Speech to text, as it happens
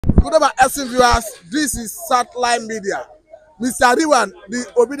Good evening, esteemed viewers. This is Satellite Media. Mr. Riwan,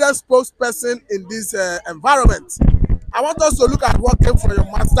 the obedient spokesperson in this environment. I want us to look at what came from your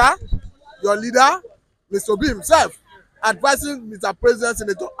master, your leader, Mr. Obi himself, advising Mr. President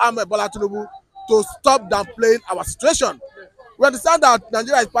Senator Ahmed Bola Tinubu to stop downplaying our situation. We understand that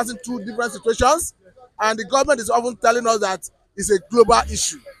Nigeria is passing through different situations, and the government is often telling us that it's a global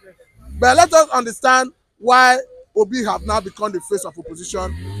issue. But let us understand why Obi have now become the face of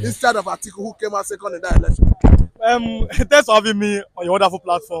opposition instead of Atiku, who came out second in that election. Thanks for having me on your wonderful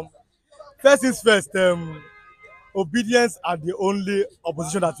platform. First things first, obedience are the only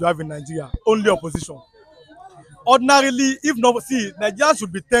opposition that you have in Nigeria. Only opposition. Ordinarily, if not, see, Nigeria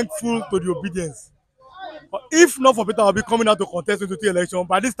should be thankful to the obedience. But if not for Peter Obi coming out to contest into the election,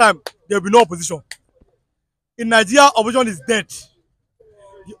 by this time, there will be no opposition. In Nigeria, opposition is dead.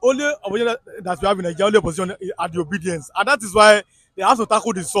 The only opposition that we have in Nigeria, only opposition are the obedience. And that is why they have to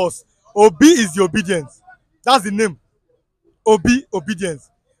tackle the source. Obi is the obedience. That's the name. Obi,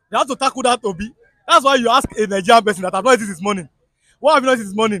 obedience. They have to tackle that Obi. That's why you ask a Nigerian person that I've not eaten this morning. Why have you not eaten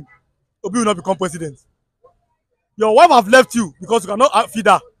this morning? Obi will not become president. Your wife have left you because you cannot feed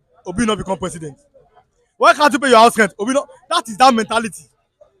her. Obi will not become president. Why can't you pay your house rent? Obi not. That is that mentality.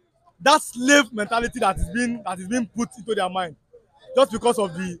 That slave mentality that is being put into their mind. Just because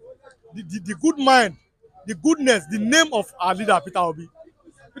of the good mind, the goodness, the name of our leader, Peter Obi.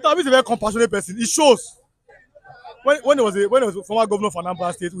 Peter Obi is a very compassionate person. It shows. When he was a former governor of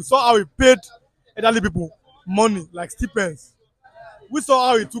Anambra State, we saw how he paid elderly people money like stipends. We saw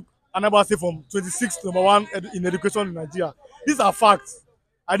how he took Anambra State from 26th to number 1 in education in Nigeria. These are facts.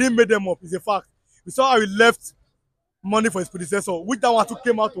 I didn't make them up. It's a fact. We saw how he left money for his predecessor, which that one too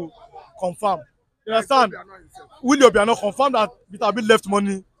came out to confirm. You understand? Willie Obiano confirmed that Peter Obi left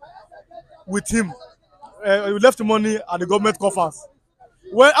money with him. He left money at the government coffers.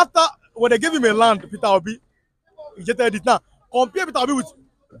 When they gave him a land, Peter Obi rejected it. Now, compare Peter Obi with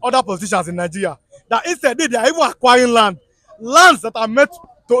other politicians in Nigeria. That instead they are even acquiring lands that are meant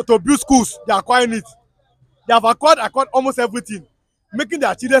to build schools. They are acquiring it. They have acquired almost everything, making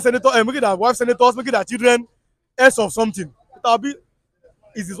their children senators, making their wives senators, making their children heirs of something. Peter Obi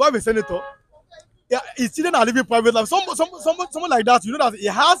is his wife a senator. Yeah, his children are living private life. Someone like that, you know that he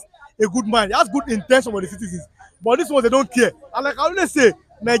has a good mind, he has good intention for the citizens. But this one, they don't care. And like I always say,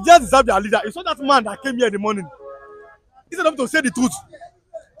 Nigerians deserve their leader. It's not that man that came here in the morning. Instead of him to say the truth,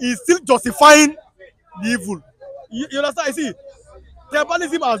 he's still justifying the evil. You understand? You see,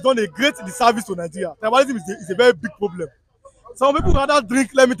 tribalism has done a great disservice to Nigeria. Tribalism is a very big problem. Some people rather drink,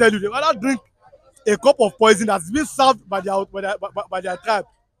 let me tell you, they rather drink a cup of poison that's been served by their tribe,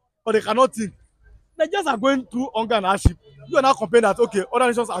 but they cannot think. Nigerians are going through hunger and hardship. You are now complaining that, okay, other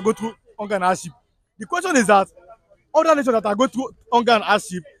nations are going through hunger and hardship. The question is that other nations that are going through hunger and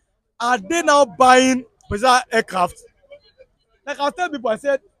hardship, are they now buying presidential aircraft? Like I tell people, I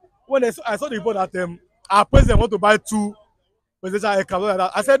said, when I saw the report that our president want to buy 2 presidential aircraft, like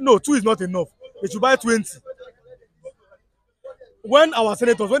that, I said, no, 2 is not enough. They should buy 20. When our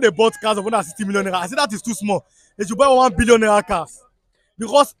senators, when they bought cars of 160 million naira, I said that is too small. They should buy 1 billion naira cars.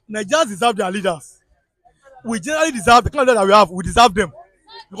 Because Nigerians deserve their leaders. We generally deserve the kind of leaders that we have. We deserve them,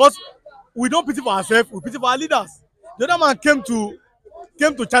 because we don't pity for ourselves. We pity for our leaders. The other man came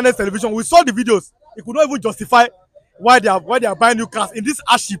to China's television. We saw the videos. He could not even justify why they are buying new cars in this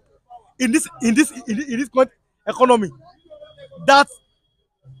hardship, in this economy. That,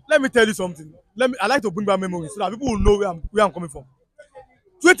 let me tell you something. I like to bring back memories so that people will know where I'm coming from.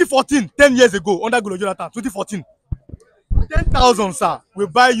 2014, 10 years ago, under Goodluck Jonathan, 2014, 10,000, sir, will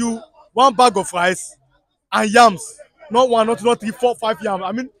buy you 1 bag of rice and yams. Not 1, not 2, not 3, 4, 5 yams.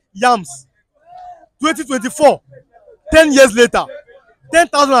 I mean yams. 2024, 10 years later,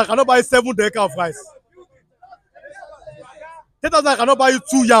 10,000 I cannot buy 7 deca of rice. 10,000 I cannot buy you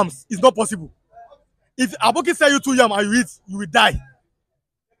 2 yams. It's not possible. If Aboki sell you 2 yams and you eat, you will die.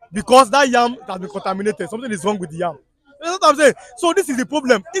 Because that yam has been contaminated. Something is wrong with the yam. That's what I'm saying. So this is the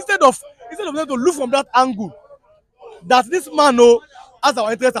problem. Instead of them to look from that angle, that this man has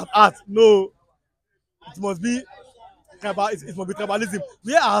our interest at heart. No, it must be tribalism.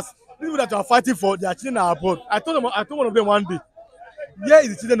 Whereas people that you are fighting for, their children are abroad. I told one of them one day, here is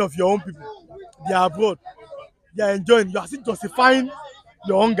the children of your own people. They are abroad. They are enjoying. You are still justifying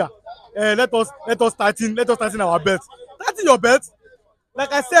your hunger. Let us tighten our belts. Tighten your belts.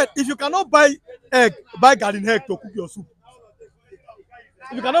 Like I said, if you cannot buy egg, buy garden egg to cook your soup.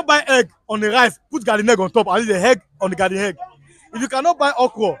 If you cannot buy egg on the rice, put garden egg on top and leave the egg on the garden egg. If you cannot buy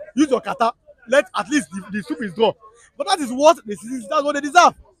okra, use your kata. Let at least the soup is draw. But that's what they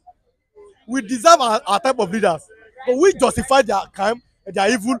deserve. We deserve our type of leaders. But we justify their crime. they are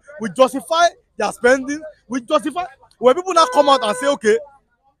evil. We justify their spending. We justify when people now come out and say, okay,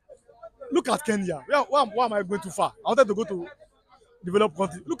 look at Kenya. Why am I going too far? I wanted to go to developed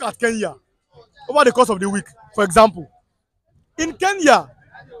country. Look at Kenya over the course of the week. For example, in Kenya,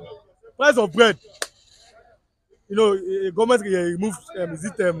 price of bread, government removed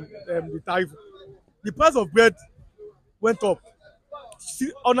the tariff. The price of bread went up.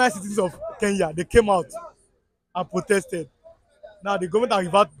 Ordinary citizens of Kenya, they came out and protested. Now the government has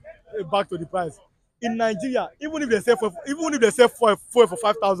reverted back to the price. In Nigeria, even if they sell fuel for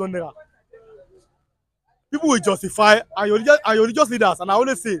 5,000 naira, people will justify, and your religious leaders, and I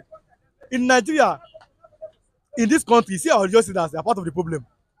always say, in Nigeria, in this country, see our religious leaders, they are part of the problem.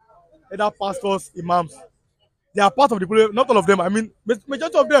 Either pastors, imams, they are part of the problem. Not all of them. I mean,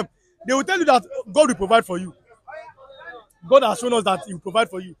 majority of them, they will tell you that God will provide for you. God has shown us that He will provide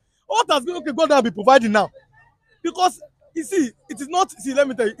for you. What has been okay? God will be providing now, because you see, it is not. See, let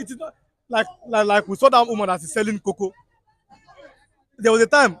me tell you, it is not like we saw that woman that is selling cocoa. There was a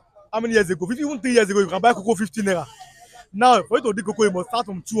time, how many years ago? Even 3 years ago, you can buy cocoa 15 naira. Now, for you to do cocoa, you must start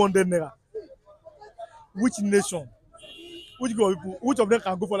from 200 naira. Which nation? Which group of people? Which of them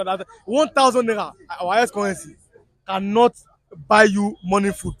can go for that? 1,000 naira, our highest currency, cannot buy you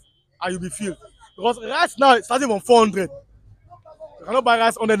morning food, and you'll be filled. Because rice now is starting from 400. You cannot buy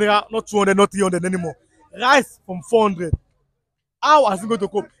rice 100 naira, not 200, not 300 anymore. Rice from 400. How are you going to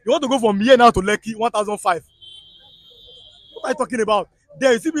cope? You want to go from here now to Lekki, 1,005. What are you talking about?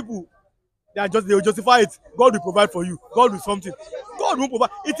 There you see people, they will justify it. God will provide for you. God will something. God won't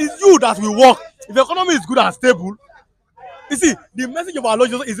provide. It is you that will work. If the economy is good and stable, you see, the message of our Lord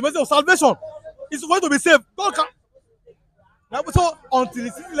Jesus is the message of salvation. It's for you to be saved. God can. So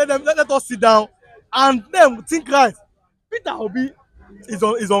until let us sit down and then think right. Peter Obi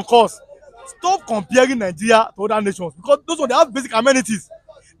is on course. Stop comparing Nigeria to other nations, because those ones, they have basic amenities.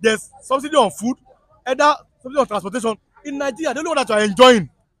 There's subsidy on food, either subsidy on transportation. In Nigeria, they know that you are enjoying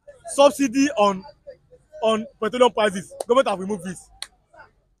subsidy on petroleum prices. Government have removed this.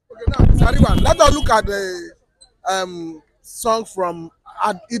 Okay, now, Mr. Ariwan, let us look at the song from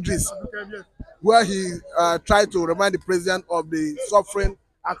Idris, where he tried to remind the president of the suffering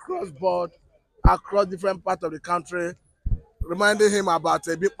across board, across different parts of the country, reminding him about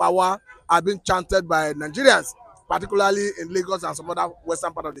a big power have been chanted by Nigerians, particularly in Lagos and some other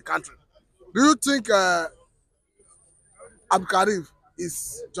western part of the country. Do you think Abdulkarim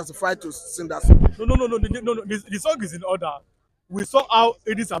is justified to sing that song? No. The song is in order. We saw how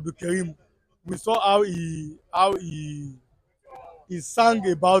Idris Abdulkarim, we saw how he sang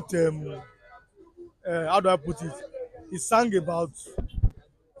about how do I put it? He sang about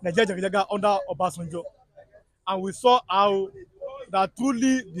Nigeria under Obasanjo, and we saw how that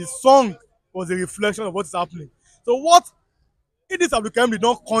truly the song was a reflection of what is happening. So what Idris Abdulkarim did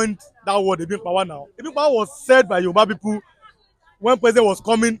not coin that word Ebin Power now. Ebin Power was said by Yoruba people when president was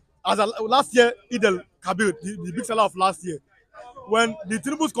coming last year, Eid el-Kabir, the big seller of last year, when the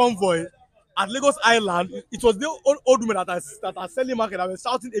Tinubu's convoy at Lagos Island, it was the old women that are selling market that were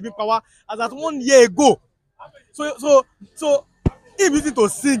shouting Ebin Power as at 1 year ago. So him using to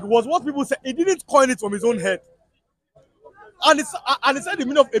sing was what people said. He didn't coin it from his own head. And he said the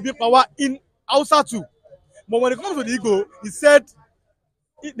meaning of Ebin Power in Hausa too. But when it comes to the ego, he said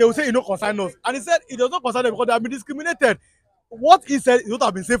they will say it no concern us. And he said it does not concern them because they have been discriminated. What he said is what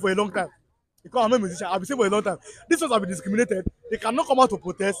I've been saying for a long time. Because I'm a musician, I've been saying for a long time. These ones have been discriminated. They cannot come out to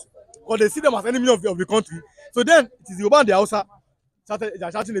protest because they see them as enemy of the country. So then it is Yoruba and the Hausa they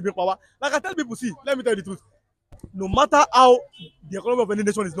are shouting Ebin Power. Like I tell people, see, let me tell you the truth. No matter how the economy of any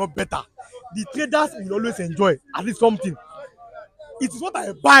nation is not better, the traders will always enjoy at least something. It is what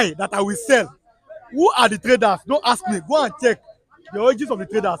I buy that I will sell. Who are the traders? Don't ask me. Go and check the origins of the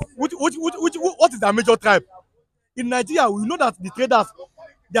traders. What is their major tribe? In Nigeria, we know that the traders,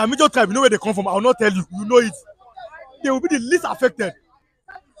 their major tribe, you know where they come from. I will not tell you. You know it. They will be the least affected.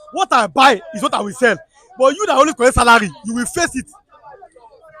 What I buy is what I will sell. But you that only collect salary, you will face it.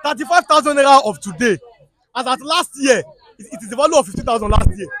 35,000 naira of today, as at last year, it is the value of 50,000 last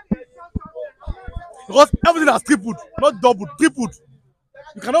year. Because everything has tripled, not doubled, tripled.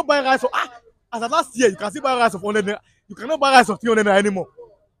 You cannot buy rice as at last year, you can still buy rice of 100 naira. You cannot buy rice of 300 naira anymore.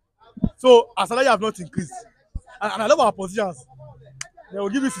 So our salary have not increased. And I love our politicians. They will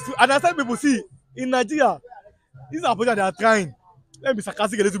give you 60. And I tell people, see, in Nigeria, these are politicians, they are trying. Let me be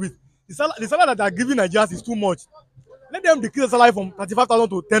sarcastic a little bit. The salary that they are giving Nigerians is too much. Let them decrease the salary from 35,000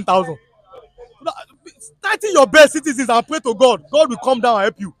 to 10,000. Tighten your best, citizens, and pray to God. God will come down and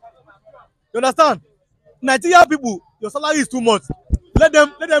help you. You understand? Nigerian people, your salary is too much. Let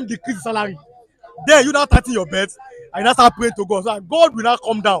them decrease the salary. Then you now tighten your belt and now start praying to God. So God will now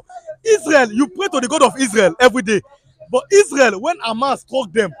come down. Israel, you pray to the God of Israel every day. But Israel, when Hamas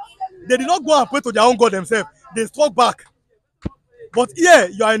struck them, they did not go and pray to their own God themselves. They struck back. But here,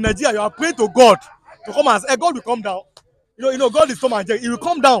 you are in Nigeria, you are praying to God to come and say, hey, God will come down. God is Tom and Jerry. He will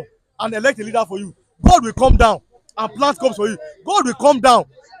come down and elect a leader for you. God will come down and plant crops for you. God will come down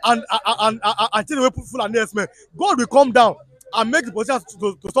and take away full announcement. God will come down and make the politicians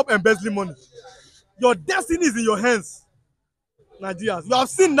to stop embezzling money. Your destiny is in your hands, Nigerians. You have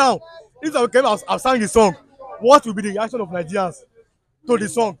seen now. If I came out, I've sang the song. What will be the reaction of Nigerians to the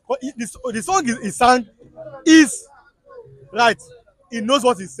song? The song is sang is right. He knows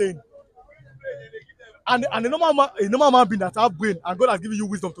what he's saying. And a normal man being that have brain and God has given you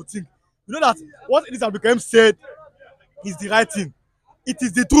wisdom to think. You know that what it is that became said is the right thing. It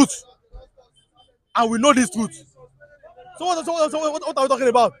is the truth. And we know this truth. So what are we talking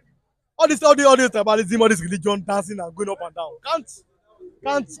about? All this tribalism, all this religion, dancing and going up and down.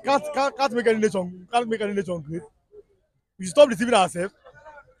 Can't make any nation great. We should stop deceiving ourselves.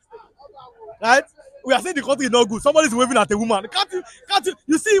 Right? We are saying the country is not good. Somebody is waving at a woman.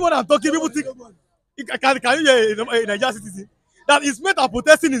 You see when I'm talking, people think can you hear a Nigerian citizen that his mate are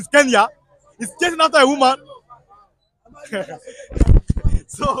protesting in Kenya, is chasing after a woman.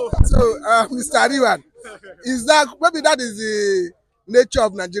 so Mr. Ariwan, is that maybe that is the nature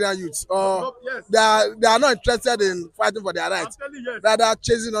of Nigerian youths, or yes. they are not interested in fighting for their rights, yes. rather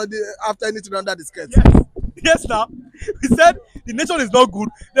chasing after anything under the skirt? Yes, now he said the nation is not good.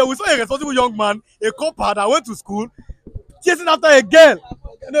 Then we saw a responsible young man, a copper that went to school, chasing after a girl,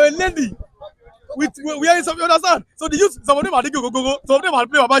 a lady. We are some, you understand? So the youth, some of them are thinking go, some of them are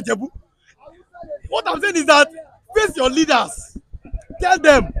playing about Jebu. What I'm saying is that face your leaders. Tell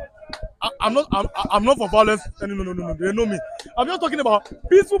them I'm not for violence. No. They know me. I'm just talking about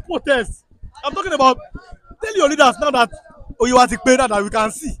peaceful protests. I'm talking about tell your leaders now that you are to pay that we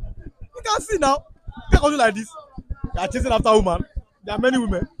can see. You can see now. You can't do like this. You are chasing after a woman. There are many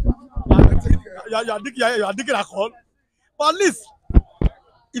women. You are digging a call. But at least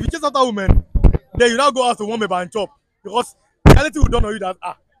if you chase after women, then you now go out to one member and chop, because reality will dawn on you that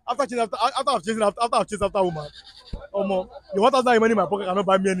after I've chased after a woman, the 1,000 money in my pocket cannot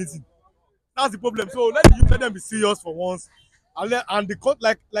buy me anything. That's the problem. So let them be serious for once, and the court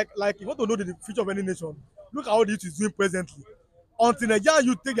like you want to know the future of any nation. Look at how the youth is doing presently. Until Nigerian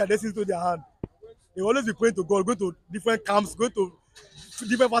youth take their destiny to their hand, they will always be praying to God, going to different camps, going to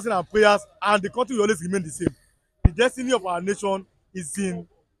different fasting and prayers, and the country will always remain the same. The destiny of our nation is in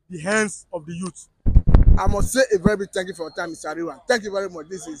the hands of the youth. I must say a very big thank you for your time, Mr. Ariwan. Thank you very much.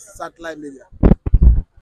 This is Satellite Media.